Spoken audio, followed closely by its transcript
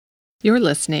You're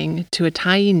listening to a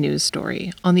Tyee news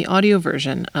story on the audio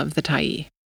version of the Tyee.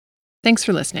 Thanks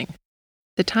for listening.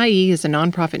 The Tyee is a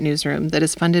nonprofit newsroom that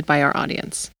is funded by our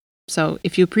audience. So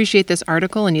if you appreciate this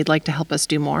article and you'd like to help us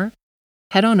do more,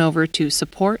 head on over to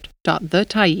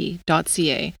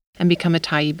support.thetyee.ca and become a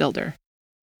Tyee builder.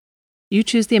 You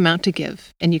choose the amount to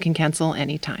give, and you can cancel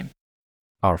anytime.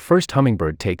 Our First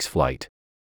Hummingbird Takes Flight.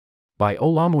 By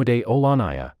Olamide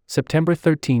Olanaya, September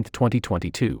 13,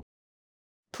 2022.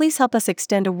 Please help us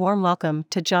extend a warm welcome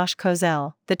to Josh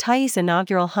Kozel, the Tyee's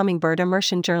inaugural Hummingbird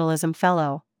Immersion Journalism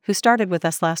Fellow, who started with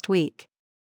us last week.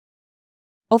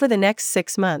 Over the next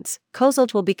 6 months,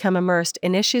 Kozel will become immersed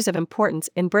in issues of importance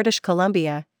in British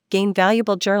Columbia, gain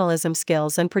valuable journalism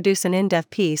skills, and produce an in-depth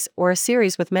piece or a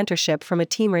series with mentorship from a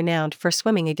team renowned for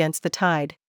swimming against the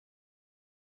tide.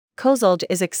 Kozel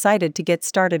is excited to get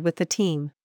started with the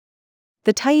team.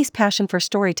 The Tyee's passion for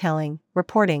storytelling,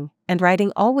 reporting, and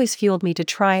writing always fueled me to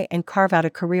try and carve out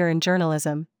a career in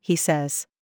journalism, he says.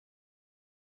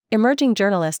 Emerging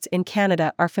journalists in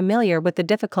Canada are familiar with the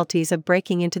difficulties of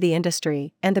breaking into the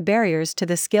industry and the barriers to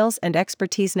the skills and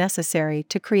expertise necessary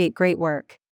to create great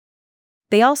work.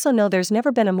 They also know there's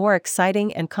never been a more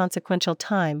exciting and consequential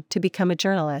time to become a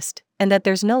journalist, and that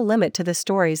there's no limit to the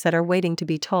stories that are waiting to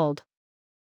be told.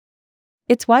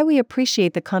 It's why we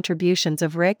appreciate the contributions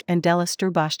of Rick and Della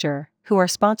Struboscher, who are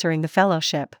sponsoring the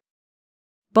fellowship.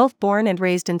 Both born and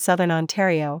raised in southern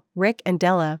Ontario, Rick and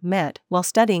Della met while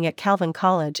studying at Calvin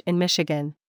College in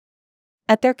Michigan.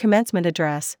 At their commencement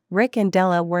address, Rick and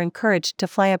Della were encouraged to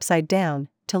fly upside down,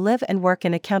 to live and work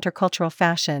in a countercultural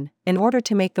fashion, in order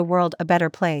to make the world a better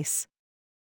place.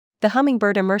 The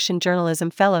Hummingbird Immersion Journalism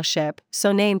Fellowship,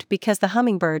 so named because the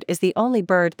hummingbird is the only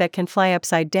bird that can fly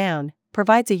upside down,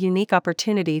 provides a unique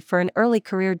opportunity for an early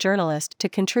career journalist to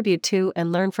contribute to and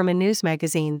learn from a news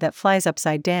magazine that flies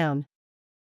upside down.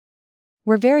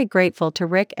 We're very grateful to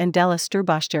Rick and Della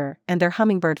Struboscher and their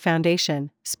Hummingbird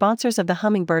Foundation, sponsors of the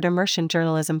Hummingbird Immersion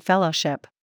Journalism Fellowship.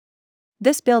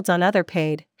 This builds on other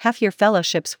paid, half-year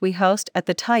fellowships we host at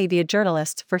the Tyee via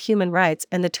Journalists for Human Rights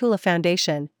and the Tula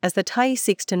Foundation, as the Tyee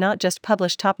seeks to not just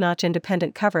publish top-notch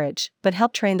independent coverage, but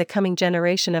help train the coming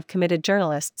generation of committed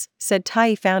journalists, said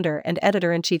Tyee founder and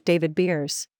editor-in-chief David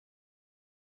Beers.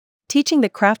 Teaching the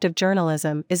craft of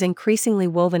journalism is increasingly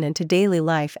woven into daily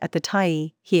life at the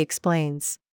Tyee, he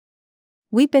explains.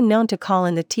 We've been known to call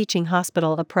in the teaching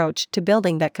hospital approach to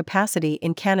building that capacity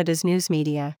in Canada's news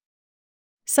media.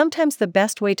 Sometimes the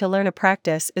best way to learn a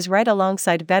practice is right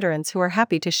alongside veterans who are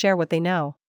happy to share what they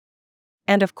know.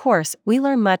 And of course, we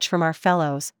learn much from our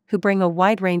fellows, who bring a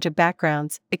wide range of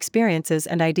backgrounds, experiences,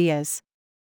 and ideas.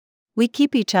 We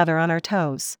keep each other on our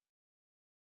toes.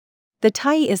 The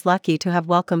Tyee is lucky to have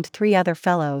welcomed 3 other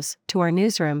fellows to our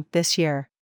newsroom this year.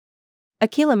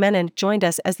 Akila Menon joined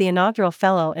us as the inaugural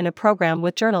fellow in a program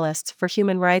with Journalists for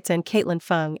Human Rights, and Caitlin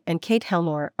Fung and Kate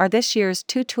Helmore are this year's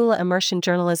 2 Tula Immersion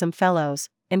Journalism Fellows,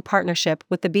 in partnership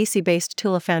with the BC-based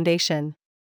Tula Foundation.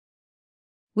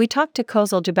 We talked to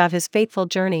Kozel about his fateful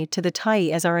journey to the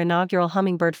Tyee as our inaugural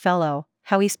Hummingbird Fellow,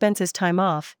 how he spends his time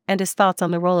off, and his thoughts on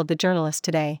the role of the journalist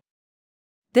today.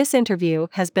 This interview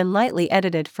has been lightly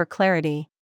edited for clarity.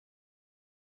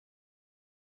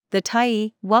 The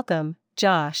Tyee, welcome,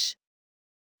 Josh.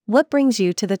 What brings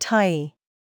you to the Tyee?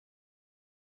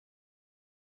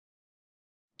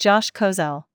 Josh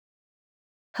Kozel.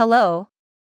 Hello.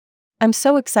 I'm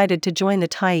so excited to join the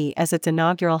Tyee as its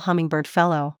inaugural Hummingbird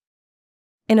Fellow.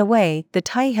 In a way, the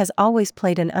Tyee has always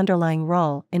played an underlying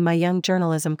role in my young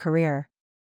journalism career.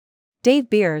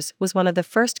 Dave Beers was one of the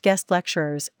first guest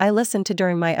lecturers I listened to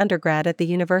during my undergrad at the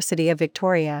University of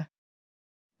Victoria.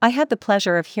 I had the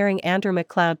pleasure of hearing Andrew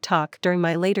McLeod talk during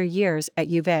my later years at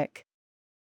UVic.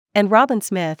 And Robin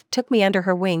Smith took me under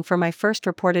her wing for my first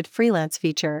reported freelance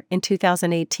feature in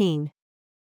 2018.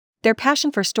 Their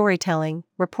passion for storytelling,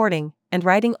 reporting, and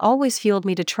writing always fueled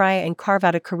me to try and carve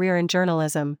out a career in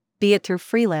journalism, be it through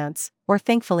freelance, or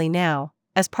thankfully now,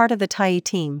 as part of the Tyee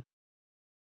team.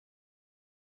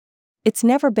 It's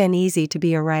never been easy to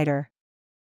be a writer.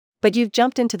 But you've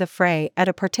jumped into the fray at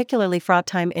a particularly fraught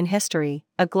time in history,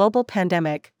 a global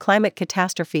pandemic, climate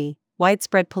catastrophe,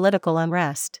 widespread political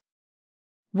unrest.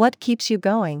 What keeps you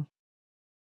going?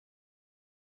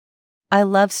 I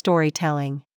love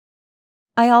storytelling.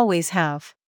 I always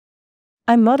have.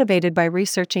 I'm motivated by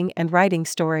researching and writing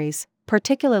stories,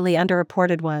 particularly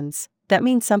underreported ones, that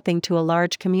mean something to a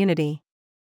large community.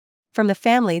 From the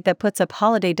family that puts up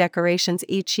holiday decorations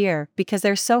each year because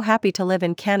they're so happy to live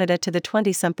in Canada, to the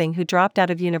 20-something who dropped out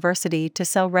of university to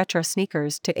sell retro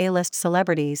sneakers to A-list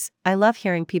celebrities, I love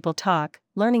hearing people talk,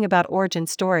 learning about origin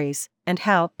stories, and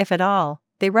how, if at all,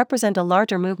 they represent a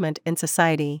larger movement in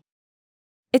society.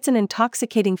 It's an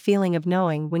intoxicating feeling of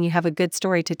knowing when you have a good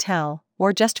story to tell,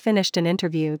 or just finished an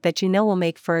interview that you know will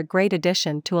make for a great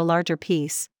addition to a larger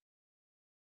piece.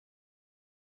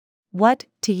 What,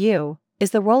 to you,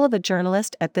 is the role of a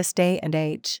journalist at this day and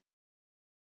age?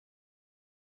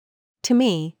 To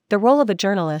me, the role of a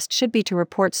journalist should be to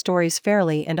report stories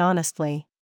fairly and honestly.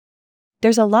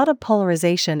 There's a lot of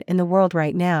polarization in the world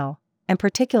right now, and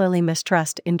particularly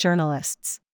mistrust in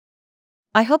journalists.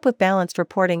 I hope with balanced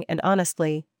reporting and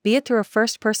honestly, be it through a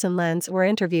first-person lens or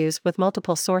interviews with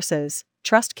multiple sources,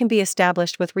 trust can be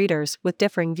established with readers with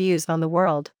differing views on the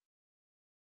world.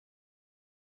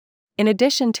 In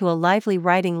addition to a lively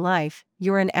writing life,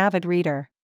 you're an avid reader.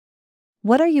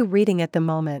 What are you reading at the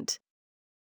moment?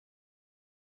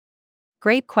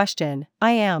 Great question,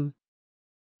 I am.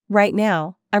 Right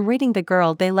now, I'm reading The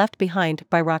Girl They Left Behind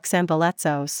by Roxane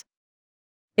Galetzos.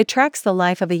 It tracks the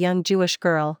life of a young Jewish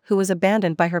girl who was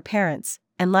abandoned by her parents,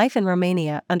 and life in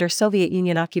Romania under Soviet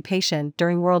Union occupation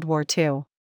during World War II.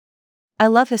 I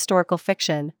love historical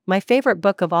fiction. My favorite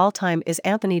book of all time is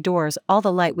Anthony Doerr's All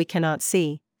the Light We Cannot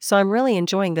See, so I'm really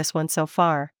enjoying this one so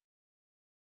far.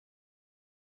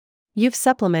 You've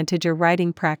supplemented your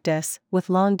writing practice with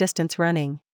long-distance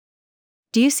running.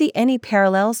 Do you see any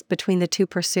parallels between the two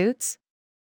pursuits?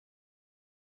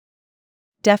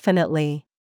 Definitely.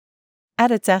 At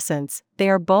its essence, they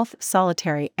are both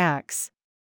solitary acts.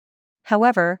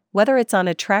 However, whether it's on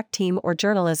a track team or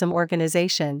journalism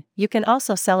organization, you can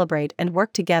also celebrate and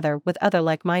work together with other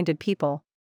like-minded people.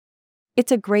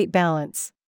 It's a great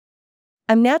balance.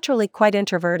 I'm naturally quite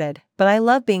introverted, but I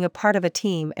love being a part of a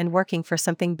team and working for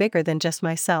something bigger than just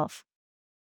myself.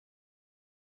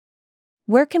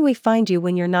 Where can we find you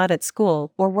when you're not at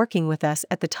school or working with us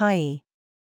at the Tyee?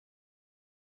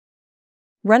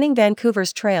 Running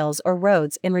Vancouver's trails or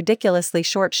roads in ridiculously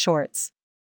short shorts.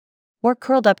 Or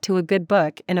curled up to a good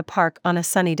book in a park on a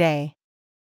sunny day.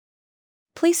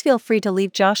 Please feel free to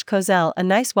leave Josh Kozel a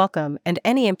nice welcome and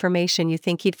any information you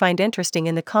think he'd find interesting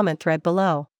in the comment thread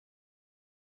below.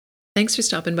 Thanks for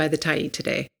stopping by the Tyee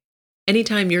today.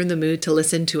 Anytime you're in the mood to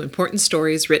listen to important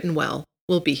stories written well,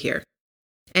 we'll be here.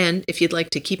 And if you'd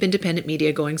like to keep independent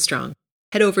media going strong,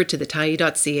 head over to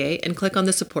thetyee.ca and click on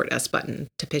the Support Us button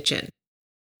to pitch in.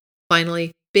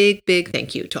 Finally, big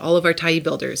thank you to all of our Tyee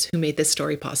builders who made this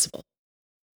story possible.